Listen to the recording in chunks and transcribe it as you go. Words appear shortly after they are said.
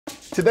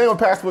Today on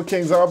Passport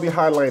Kings, I'll be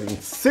highlighting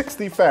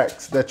 60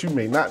 facts that you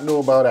may not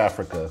know about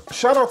Africa.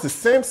 Shout out to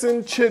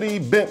Samson Chitty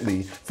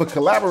Bentley for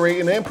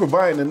collaborating and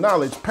providing the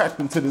knowledge packed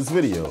into this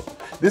video.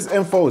 This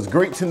info is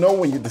great to know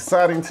when you're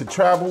deciding to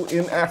travel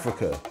in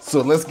Africa.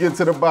 So let's get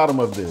to the bottom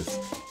of this.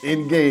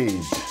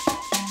 Engage.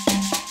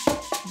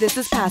 This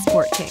is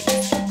Passport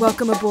Kings.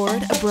 Welcome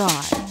aboard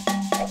abroad.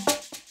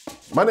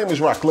 My name is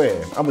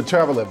Roklan. I'm a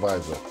travel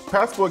advisor.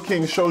 Passport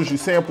King shows you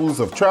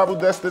samples of travel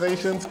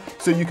destinations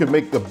so you can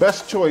make the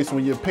best choice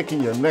when you're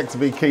picking your next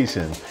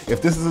vacation.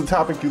 If this is a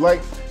topic you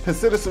like,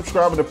 consider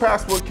subscribing to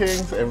Passport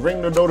Kings and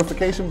ring the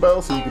notification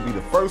bell so you can be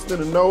the first in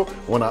the know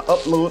when I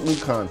upload new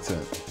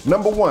content.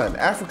 Number 1,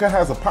 Africa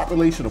has a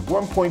population of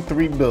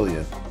 1.3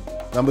 billion.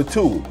 Number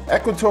 2,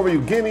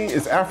 Equatorial Guinea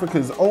is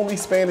Africa's only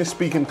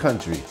Spanish-speaking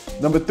country.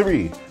 Number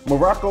 3,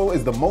 Morocco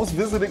is the most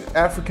visited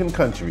African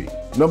country.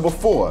 Number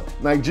 4,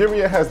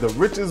 Nigeria has the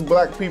richest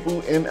black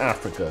people in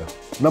Africa.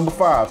 Number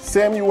 5,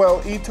 Samuel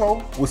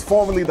Eto'o was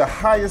formerly the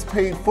highest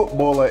paid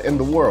footballer in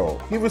the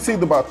world. He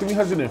received about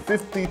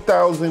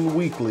 $350,000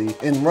 weekly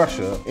in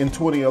Russia in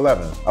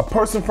 2011. A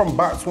person from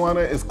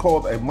Botswana is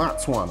called a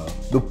Motswana.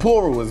 The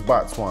plural is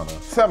Botswana.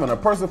 7, a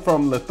person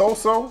from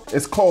Lesotho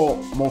is called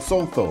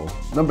Mosotho.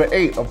 Number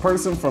 8, a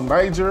person from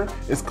Niger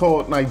is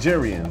called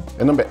Nigerian.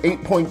 And number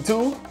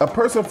 8.2, a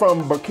person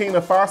from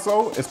Burkina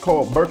Faso is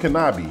called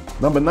Burkinabe.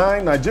 Number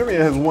 9,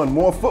 Nigeria has won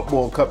more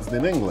football cups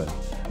than England.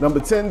 Number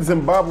 10,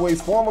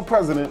 Zimbabwe's former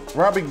president,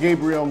 Robert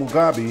Gabriel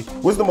Mugabe,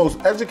 was the most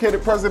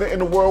educated president in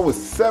the world with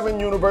 7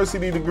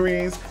 university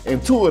degrees,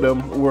 and 2 of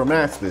them were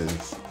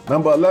masters.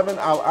 Number 11,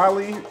 Al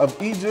Ahly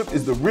of Egypt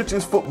is the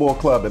richest football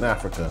club in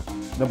Africa.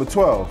 Number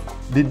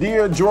 12,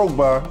 Didier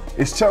Drogba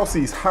is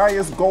Chelsea's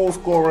highest goal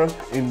scorer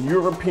in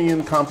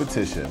European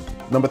competition.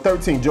 Number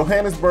 13,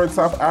 Johannesburg,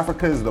 South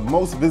Africa is the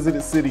most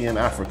visited city in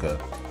Africa.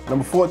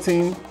 Number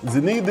 14,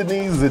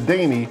 Zinedine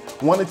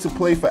Zidane wanted to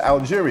play for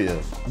Algeria,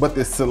 but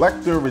the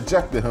selector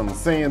rejected him,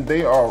 saying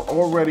there are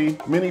already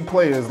many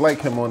players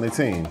like him on the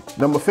team.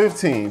 Number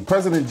 15,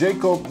 President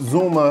Jacob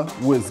Zuma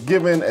was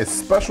given a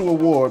special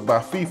award by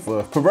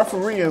FIFA for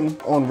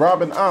refereeing on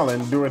Robben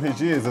Island during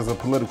his years as a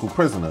political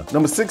prisoner.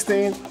 Number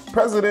 16,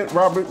 President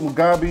Robert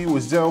Mugabe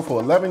was jailed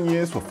for 11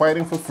 years for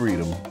fighting for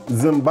freedom.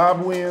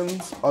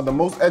 Zimbabweans are the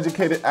most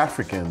educated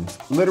Africans.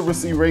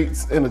 Literacy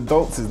rates in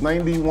adults is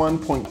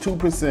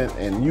 91.2%.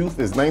 And youth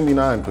is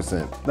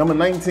 99%. Number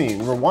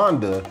 19,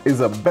 Rwanda is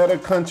a better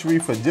country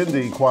for gender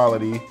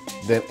equality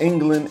than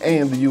England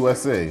and the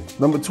USA.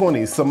 Number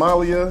 20,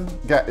 Somalia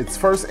got its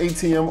first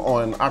ATM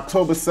on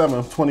October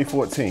 7,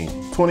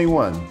 2014.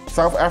 21,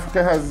 South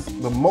Africa has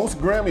the most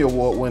Grammy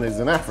Award winners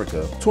in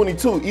Africa.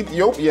 22,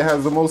 Ethiopia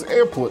has the most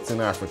airports in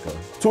Africa.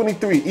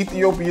 23,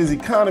 Ethiopia's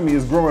economy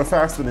is growing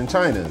faster than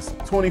China's.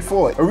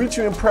 24,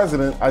 Eritrean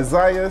President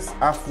Isaias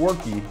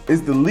Afwerki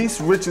is the least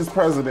richest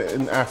president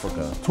in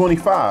Africa.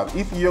 25,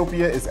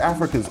 Ethiopia is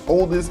Africa's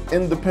oldest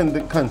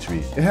independent country.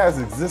 It has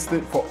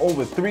existed for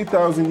over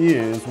 3,000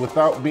 years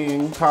without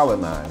being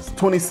colonized.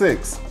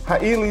 26,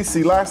 Haile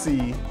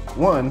Selassie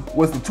I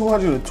was the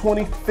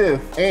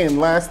 225th and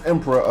last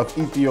emperor of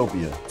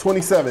Ethiopia.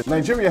 27,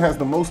 Nigeria has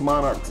the most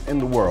monarchs in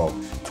the world.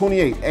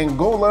 28,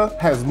 Angola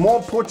has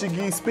more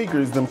Portuguese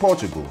speakers than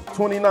Portugal.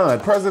 29,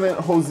 President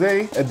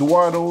Jose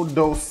Eduardo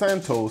dos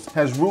Santos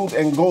has ruled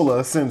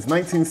Angola since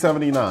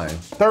 1979.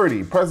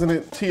 30,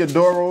 President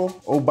Teodoro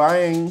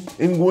Obiang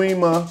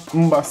Nguema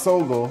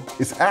Mbasogo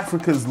is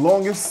Africa's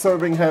longest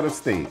serving head of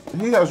state.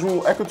 He has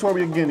ruled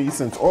Equatorial Guinea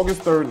since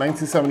August 3,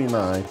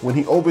 1979, when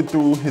he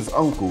overthrew his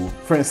uncle,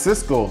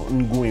 Francisco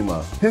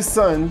Nguema. His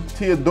son,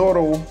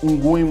 Teodoro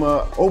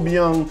Nguema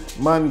Obiang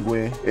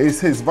Mangwe, is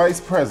his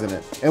vice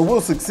president and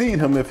will succeed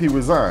him if he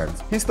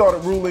resigns. He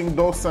started ruling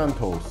Dos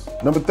Santos.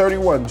 Number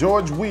 31,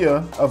 George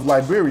Weah of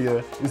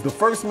Liberia is the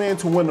first man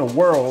to win a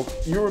World,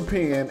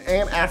 European,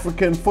 and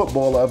African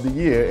Footballer of the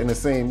Year in the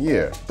same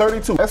year.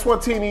 32,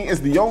 Eswatini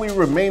is the only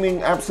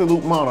remaining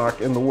absolute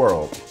monarch in the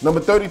world. Number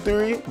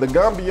 33, the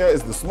Gambia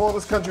is the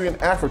smallest country in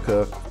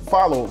Africa,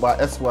 followed by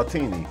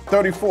Eswatini.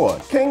 34,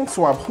 King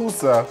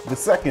Swabhusa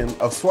II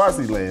of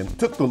Swaziland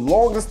took the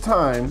longest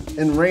time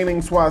in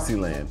reigning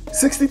Swaziland,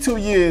 62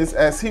 years,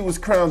 as he was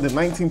crowned in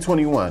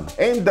 1921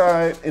 and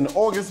died in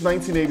August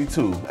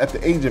 1982 at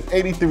the age of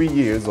 83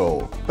 years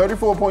old.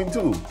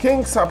 34.2,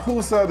 King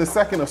Swabhusa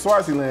II of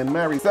Swaziland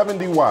married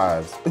 70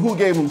 wives, who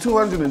gave him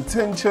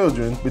 210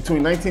 children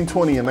between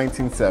 1920 and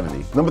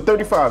 1970. Number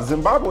 35,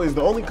 Zimbabwe is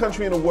the only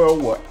country in the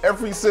world where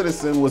every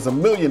citizen was a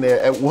millionaire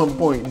at one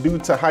point due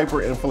to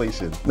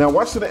hyperinflation. Now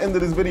watch to the end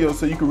of this video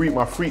so you can read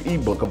my free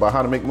ebook about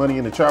how to make money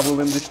in the travel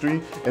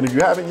industry. And if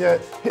you haven't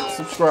yet, hit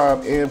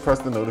subscribe and press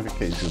the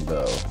notification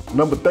bell.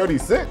 Number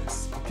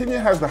 36, Kenya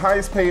has the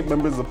highest paid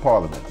members of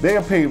parliament. They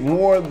are paid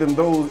more than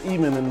those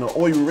even in the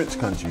oil-rich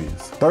countries.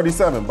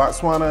 37,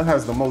 Botswana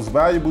has the most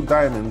valuable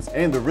diamonds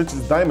and the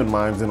richest diamond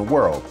mines in the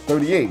world.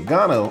 38,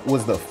 Ghana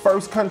was the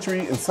first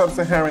country in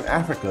sub-Saharan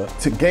Africa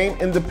to gain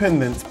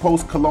independence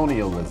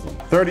post-colonialism.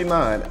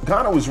 39,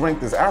 Ghana was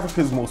ranked as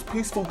Africa's most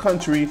peaceful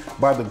country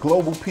by the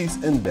Global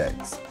Peace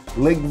Index.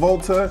 Lake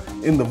Volta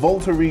in the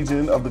Volta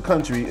region of the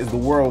country is the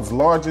world's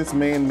largest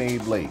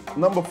man-made lake.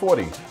 Number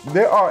 40.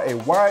 There are a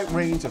wide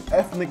range of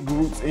ethnic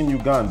groups in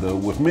Uganda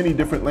with many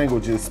different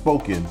languages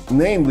spoken,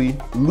 namely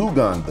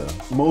Luganda,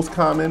 most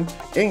common,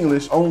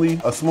 English only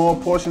a small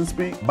portion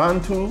speak,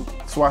 Bantu,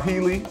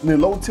 Swahili,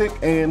 Nilotic,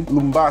 and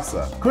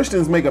Lumbasa.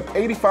 Christians make up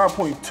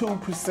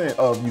 85.2%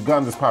 of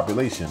Uganda's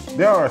population.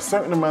 There are a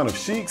certain amount of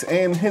Sheiks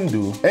and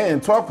Hindu,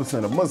 and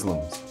 12% of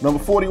Muslims.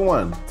 Number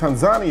 41.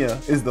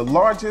 Tanzania is the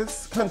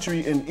largest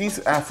country in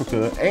East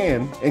Africa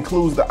and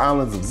includes the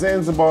islands of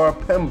Zanzibar,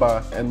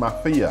 Pemba, and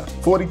Mafia.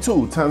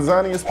 42.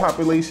 Tanzania's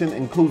population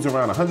includes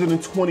around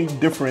 120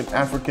 different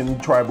African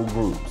tribal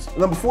groups.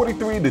 Number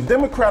 43. The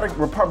Democratic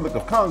Republic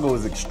of Congo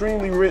is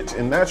extremely rich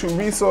in natural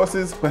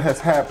resources, but has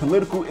had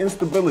political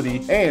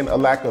instability and a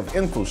lack of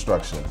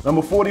infrastructure.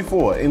 Number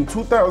 44. In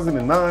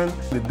 2009,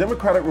 the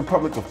Democratic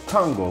Republic of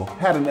Congo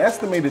had an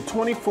estimated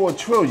 24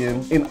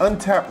 trillion in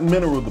untapped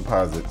mineral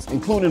deposits,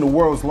 including the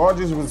world's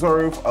largest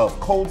reserve of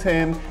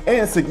coltan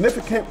and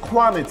significant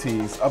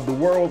quantities of the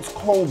world's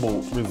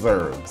cobalt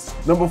reserves.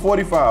 Number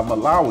 45.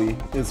 Malawi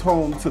is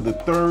home to the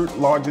third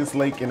largest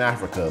lake in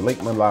Africa, Lake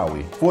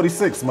Malawi.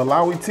 46.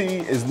 Malawi tea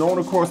is known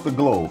across the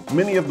globe.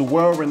 Many of the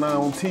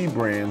well-renowned tea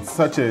brands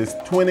such as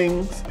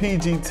Twinings,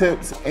 PG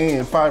Tips,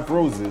 and Five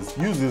Roses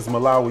uses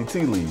Malawi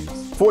tea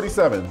leaves.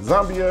 47.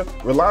 Zambia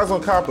relies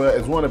on copper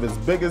as one of its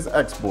biggest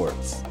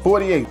exports.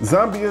 48.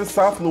 Zambia's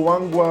South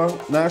Luangwa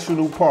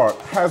National Park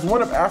has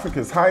one of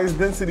Africa's highest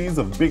densities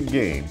of big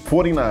game.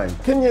 49.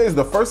 Kenya is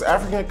the first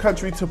African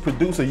country to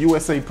produce a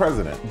USA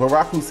president,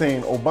 Barack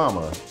Hussein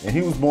Obama, and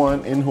he was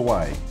born in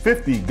Hawaii.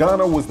 50.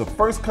 Ghana was the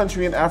first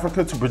country in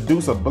Africa to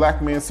produce a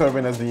black man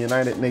serving as the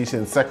United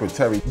Nations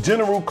Secretary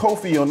General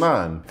Kofi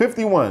Annan.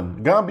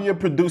 51. Gambia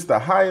produced the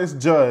highest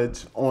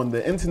judge on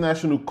the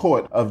International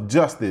Court of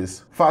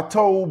Justice,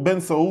 Fatou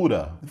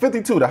Bensouda.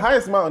 52. The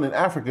highest mountain in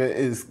Africa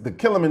is the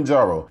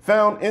Kilimanjaro,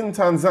 found in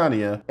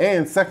Tanzania,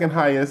 and second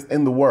highest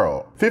in the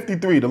world.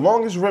 53. The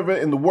longest river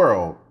in the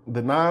world,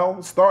 the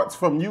Nile, starts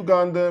from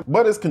Uganda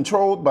but is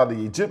controlled by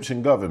the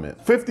Egyptian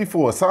government.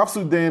 54. South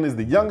Sudan is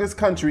the youngest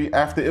country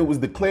after it was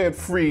declared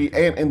free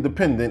and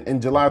independent in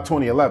July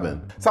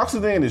 2011. South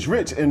Sudan is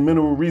rich in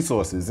mineral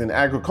resources and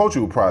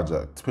agricultural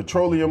projects,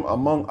 petroleum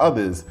among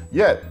others,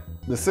 yet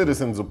the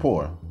citizens are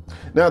poor.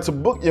 Now, to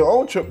book your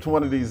own trip to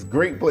one of these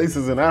great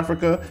places in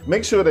Africa,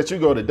 make sure that you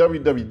go to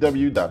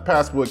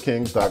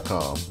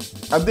www.passportkings.com.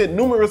 I did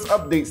numerous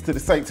updates to the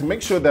site to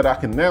make sure that I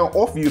can now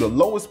offer you the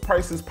lowest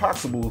prices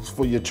possible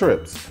for your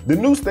trips. The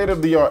new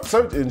state-of-the-art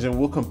search engine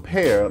will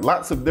compare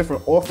lots of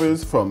different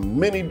offers from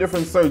many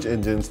different search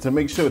engines to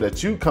make sure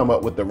that you come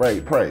up with the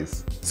right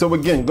price. So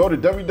again, go to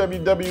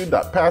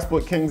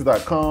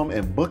www.passportkings.com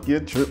and book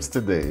your trips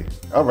today.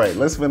 All right,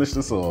 let's finish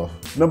this off.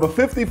 Number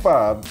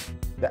 55.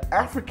 The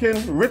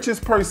African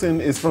richest person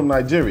is from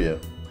Nigeria,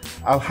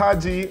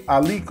 Alhaji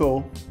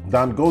Aliko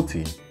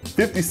Dangote.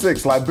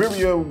 56.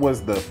 Liberia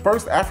was the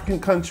first African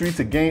country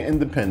to gain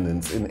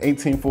independence in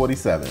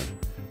 1847.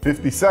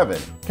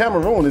 57.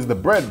 Cameroon is the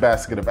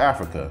breadbasket of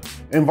Africa.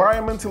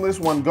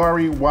 Environmentalist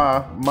Wangari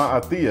wa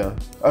Maathia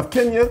of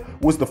Kenya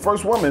was the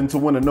first woman to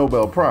win a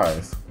Nobel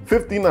Prize.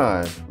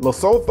 59.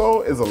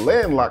 Lesotho is a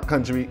landlocked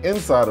country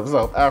inside of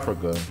South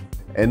Africa.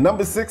 And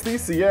number 60,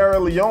 Sierra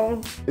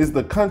Leone is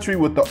the country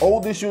with the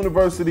oldest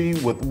university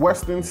with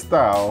Western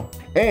style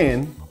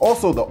and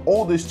also the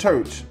oldest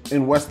church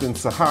in Western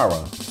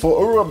Sahara.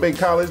 For Urabe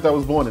College that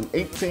was born in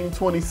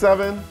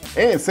 1827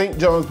 and St.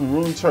 John's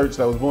Maroon Church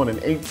that was born in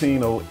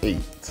 1808.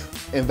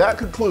 And that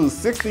concludes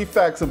 60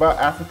 facts about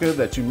Africa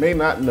that you may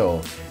not know.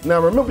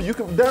 Now remember, you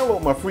can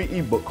download my free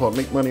ebook called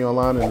Make Money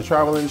Online in the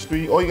Travel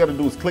Industry. All you gotta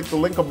do is click the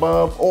link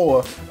above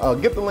or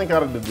get the link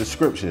out of the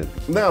description.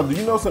 Now, do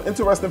you know some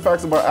interesting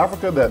facts about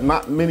Africa that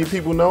not many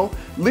people know?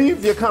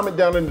 Leave your comment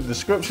down in the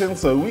description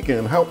so we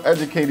can help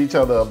educate each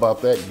other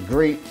about that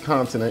great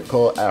continent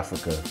called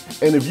Africa.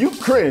 And if you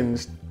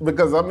cringed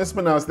because I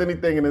mispronounced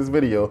anything in this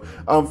video,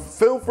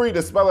 feel free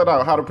to spell it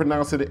out, how to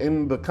pronounce it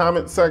in the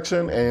comment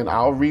section, and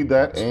I'll read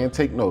that and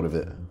take note of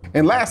it.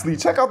 And lastly,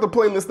 check out the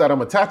playlist that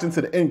I'm attaching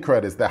to the end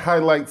credits that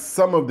highlights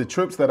some of the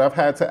trips that I've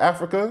had to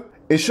Africa.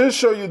 It should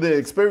show you the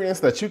experience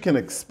that you can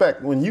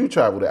expect when you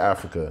travel to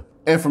Africa.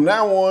 And from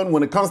now on,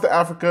 when it comes to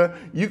Africa,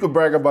 you can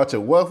brag about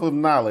your wealth of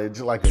knowledge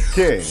like a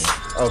king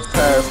of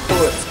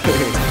passports.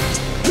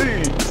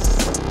 Peace.